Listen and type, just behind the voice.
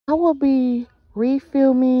I will be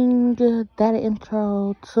refilming that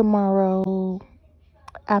intro tomorrow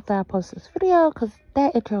after I post this video, because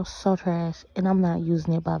that intro is so trash and I'm not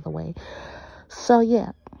using it, by the way. So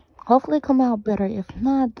yeah, hopefully it come out better. If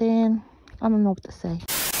not, then I don't know what to say.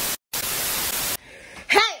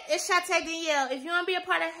 Hey, it's Chante Danielle. If you want to be a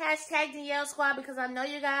part of hashtag Danielle Squad, because I know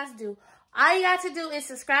you guys do, all you got to do is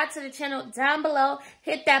subscribe to the channel down below.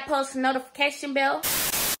 Hit that post notification bell.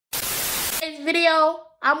 In this video,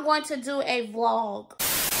 I'm going to do a vlog.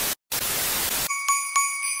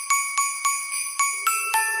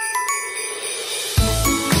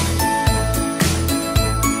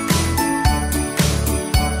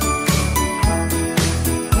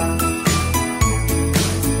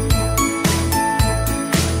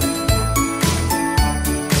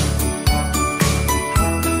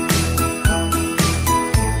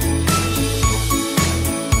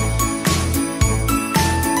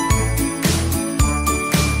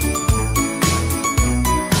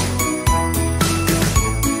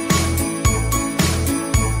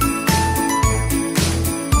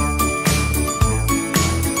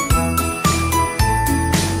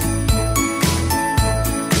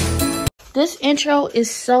 This intro is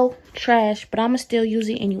so trash, but I'ma still use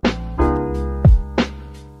it anyway.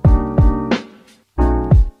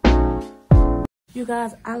 You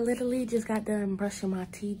guys, I literally just got done brushing my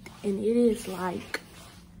teeth, and it is like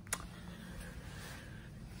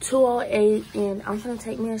 2:08, and I'm gonna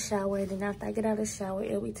take me a shower, and then after I get out of the shower,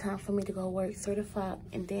 it'll be time for me to go work 3 to 5,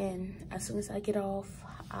 and then as soon as I get off,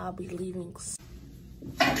 I'll be leaving.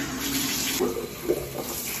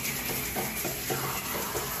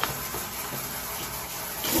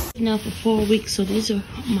 Now for 4 weeks, so these are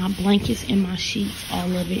my blankets and my sheets,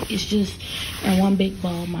 all of it. It's just in one big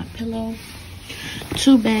ball. My pillow,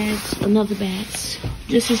 2 bags, another bags.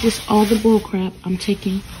 This is just all the bull crap I'm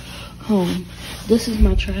taking home. This is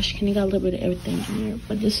my trash can. It got a little bit of everything in there,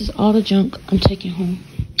 but this is all the junk I'm taking home,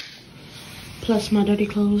 plus my dirty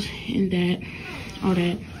clothes and that, all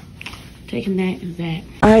that, taking that and that.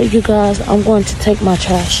 All right, you guys, I'm going to take my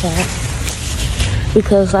trash out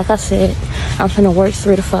because, like I said, I'm finna work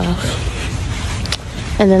 3 to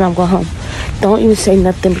 5, and then I'm going home. Don't even say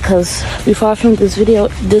nothing, because before I film this video,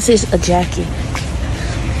 this is a jacket,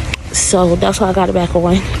 so that's why I got it back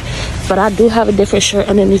on. But I do have a different shirt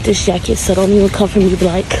underneath this jacket, so don't even come for me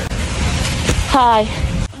like, hi.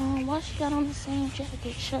 Why she got on the same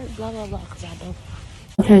jacket, shirt, blah blah blah, because I don't.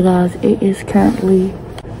 Okay guys, it is currently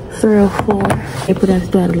 3:04. They put us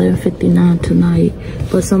at 11:59 tonight,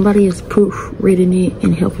 but somebody is proofreading it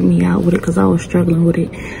and helping me out with it because I was struggling with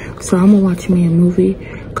it. So I'm gonna watch me a movie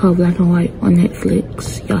called Black and White on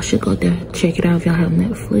Netflix. Y'all should go there, check it out if y'all have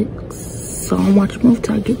Netflix. So I'm watching a movie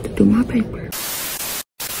till I get to do my paper.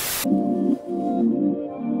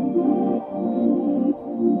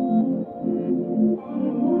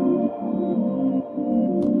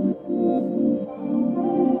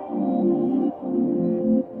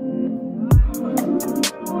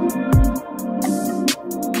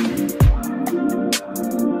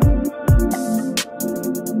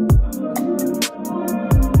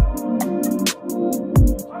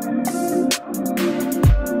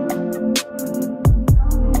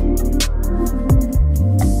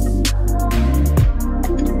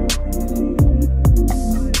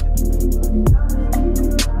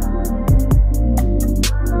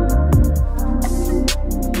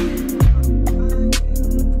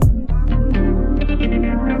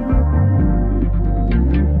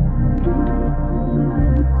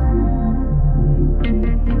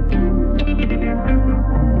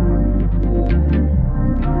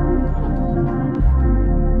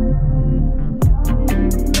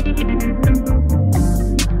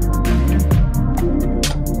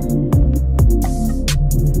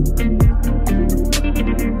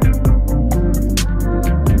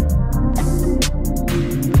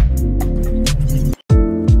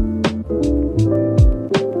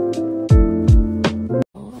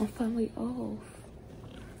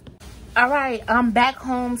 All right, I'm back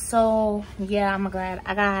home, so yeah, I'm glad.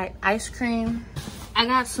 I got ice cream, I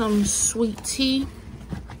got some sweet tea,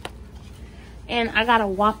 and I got a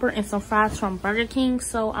Whopper and some fries from Burger King.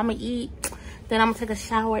 So I'm gonna eat, then I'm gonna take a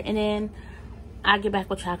shower, and then I'll get back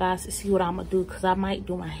with y'all guys to see what I'm gonna do, because I might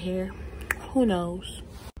do my hair, who knows.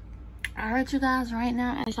 All right, you guys, right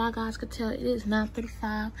now, as y'all guys could tell, it is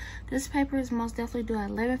 9:35. This paper is most definitely due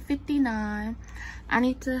at 11:59. I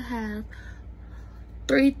need to have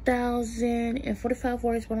 3,045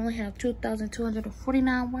 words, but I only have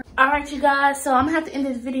 2,249 words. All right, you guys, so I'm gonna have to end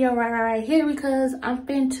this video right here, because I'm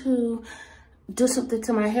finna to do something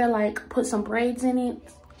to my hair, like put some braids in it,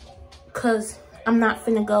 because I'm not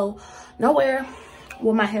finna go nowhere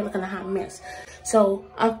with my hair looking a hot mess. So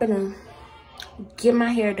I'm gonna get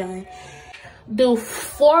my hair done, do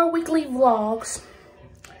 4 weekly vlogs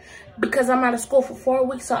because I'm out of school for 4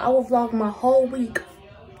 weeks. So I will vlog my whole week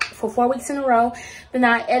for 4 weeks in a row. Then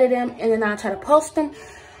I edit them and then I try to post them.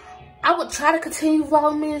 I would try to continue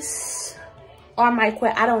Vlogmas or I might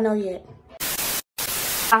quit. I don't know yet.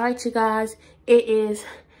 All right, you guys, it is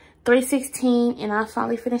 3:16 and I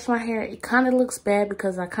finally finished my hair. It kind of looks bad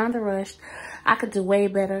because I kind of rushed. I could do way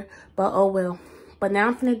better, but oh well. But now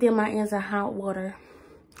I'm finna dip my ends in hot water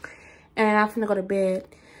and I'm finna go to bed.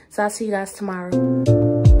 So I'll see you guys tomorrow.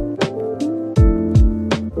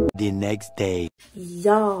 The next day.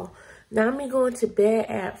 Y'all, now I'm going to bed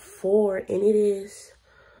at 4 and it is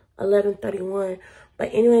 11:31.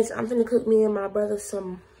 But anyways, I'm finna cook me and my brother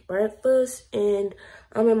some breakfast and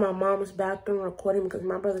I'm in my mom's bathroom recording because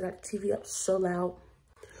my brother got the TV up so loud.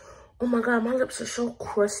 Oh my God, my lips are so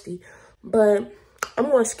crusty. But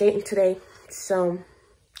I'm going skating today, so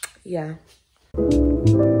yeah.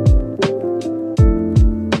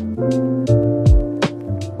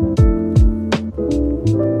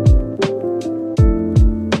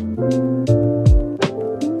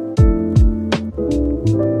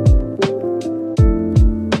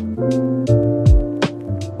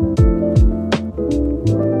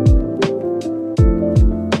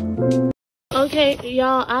 Okay,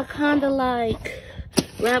 y'all, I kind of like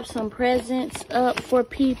wrap some presents up for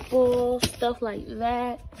people, stuff like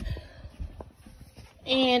that.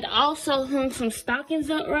 And also hung some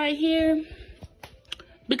stockings up right here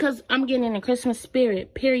because I'm getting in the Christmas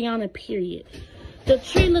spirit, period. The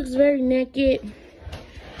tree looks very naked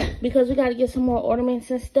because we got to get some more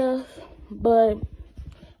ornaments and stuff. But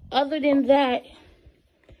other than that,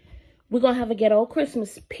 we're going to have a ghetto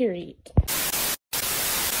Christmas, period.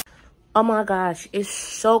 Oh my gosh, it's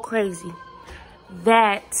so crazy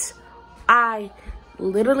that I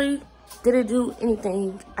literally didn't do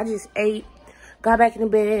anything. I just ate, got back in the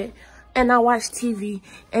bed, and I watched TV,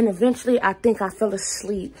 and eventually I think I fell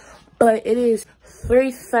asleep. But it is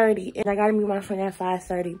 3:30, and I gotta meet my friend at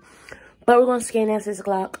 5:30. But we're gonna skate at 6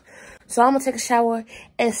 o'clock. So I'm gonna take a shower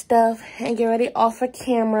and stuff and get ready off for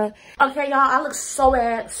camera. Okay, y'all, I look so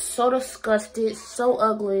bad, so disgusted, so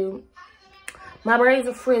ugly. My braids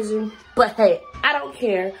are frizzing, but hey, I don't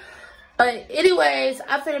care. But anyways,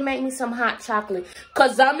 I finna make me some hot chocolate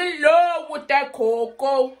because I'm in love with that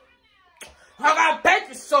cocoa. I got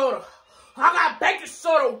baking soda.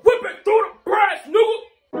 Whip it through the press, nigga.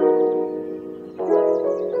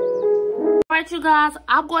 Alright, you guys,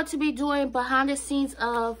 I'm going to be doing behind the scenes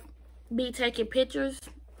of me taking pictures.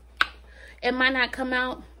 It might not come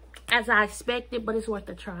out as I expected, but it's worth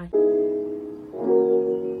a try.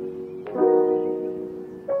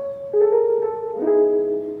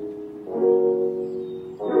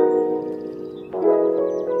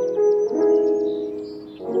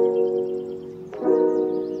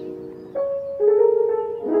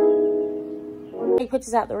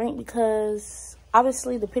 Pictures out the rink because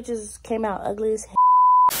obviously the pictures came out ugly as hell.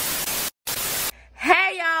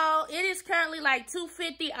 Hey y'all, it is currently like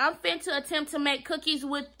 2:50. I'm finna attempt to make cookies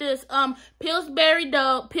with this Pillsbury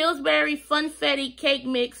Funfetti cake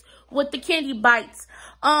mix with the candy bites.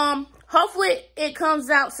 Hopefully it comes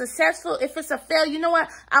out successful. If it's a fail, you know what?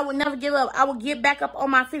 I would never give up. I will get back up on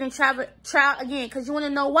my feet and try again. Because you want to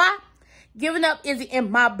know why? Giving up isn't in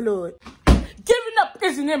my blood. Giving up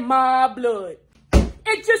isn't in my blood.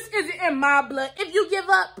 It just isn't in my blood. If you give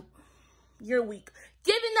up, you're weak.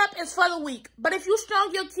 Giving up is for the weak. But if you're strong,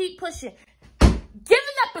 you'll keep pushing.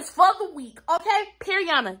 Giving up is for the weak. Okay?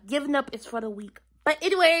 Periana. Giving up is for the weak. But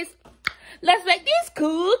anyways, let's make these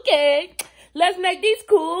cookies. Let's make these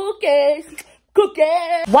cookies.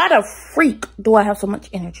 Why the freak do I have so much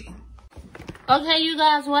energy? Okay, you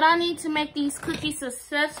guys. What I need to make these cookies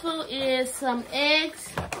successful is some eggs,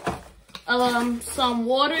 some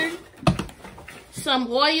water, some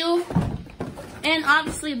oil, and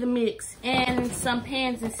obviously the mix, and some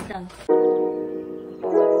pans and stuff.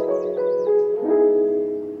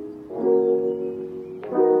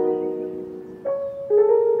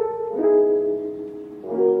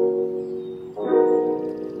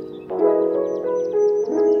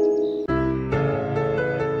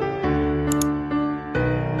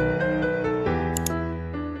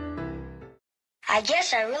 I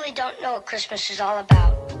guess I really don't know what Christmas is all about.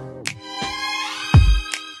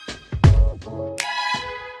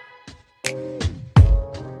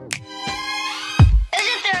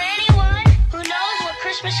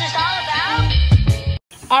 Christmas is all about.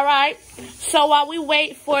 All right, so while we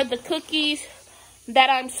wait for the cookies that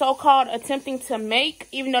I'm so-called attempting to make,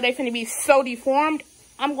 even though they're finna be so deformed,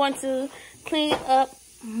 I'm going to clean up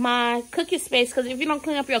my cookie space, because if you don't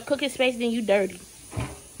clean up your cookie space, then you dirty.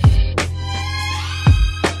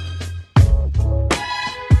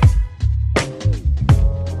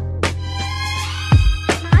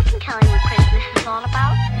 I can tell you what Christmas is all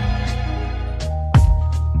about.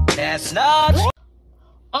 That's not.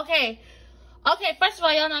 Okay, first of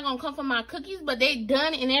all, y'all not gonna come for my cookies, but they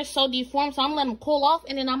done and they're so deformed, so I'm letting them cool off,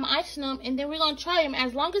 and then I'm icing them, and then we're gonna try them.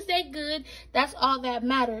 As long as they good, that's all that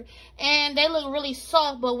matter. And they look really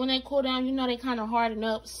soft, but when they cool down, you know they kind of harden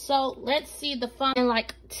up. So let's see the fun in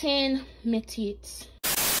like 10 minutes.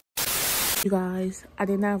 You guys, I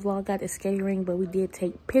did not vlog out the skating ring, but we did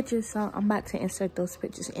take pictures, so I'm about to insert those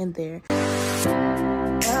pictures in there.